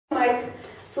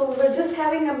So we were just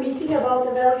having a meeting about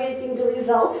evaluating the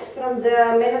results from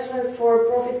the Management for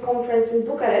Profit conference in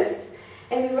Bucharest,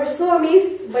 and we were so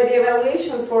amazed by the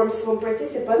evaluation forms from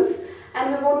participants,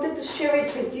 and we wanted to share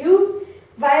it with you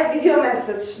via video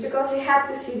message, because we had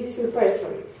to see this in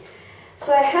person.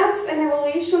 So I have an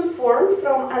evaluation form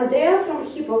from Andrea from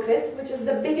Hippocrate, which is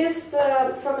the biggest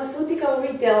pharmaceutical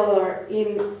retailer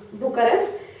in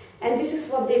Bucharest, and this is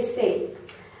what they say.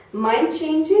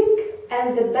 Mind-changing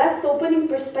and the best opening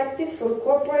perspectives on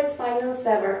corporate finance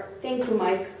ever. Thank you,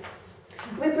 Mike.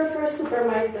 We prefer Super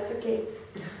Mike, but okay.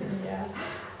 Yeah.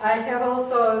 I have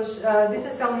also, this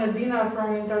is Almedina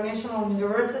from International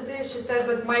University. She said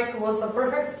that Mike was a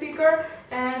perfect speaker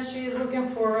and she is looking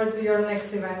forward to your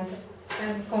next event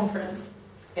and conference.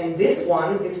 And this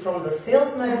one is from the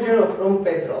sales manager of Rom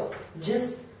Petrol.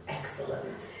 Just excellent.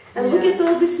 And look at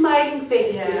all the smiling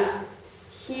faces. Yeah.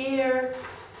 Here,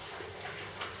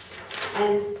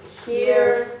 and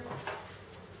here,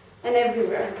 and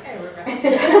everywhere. Everywhere.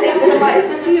 Thank you,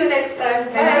 Mike. See you next time.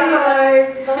 Bye.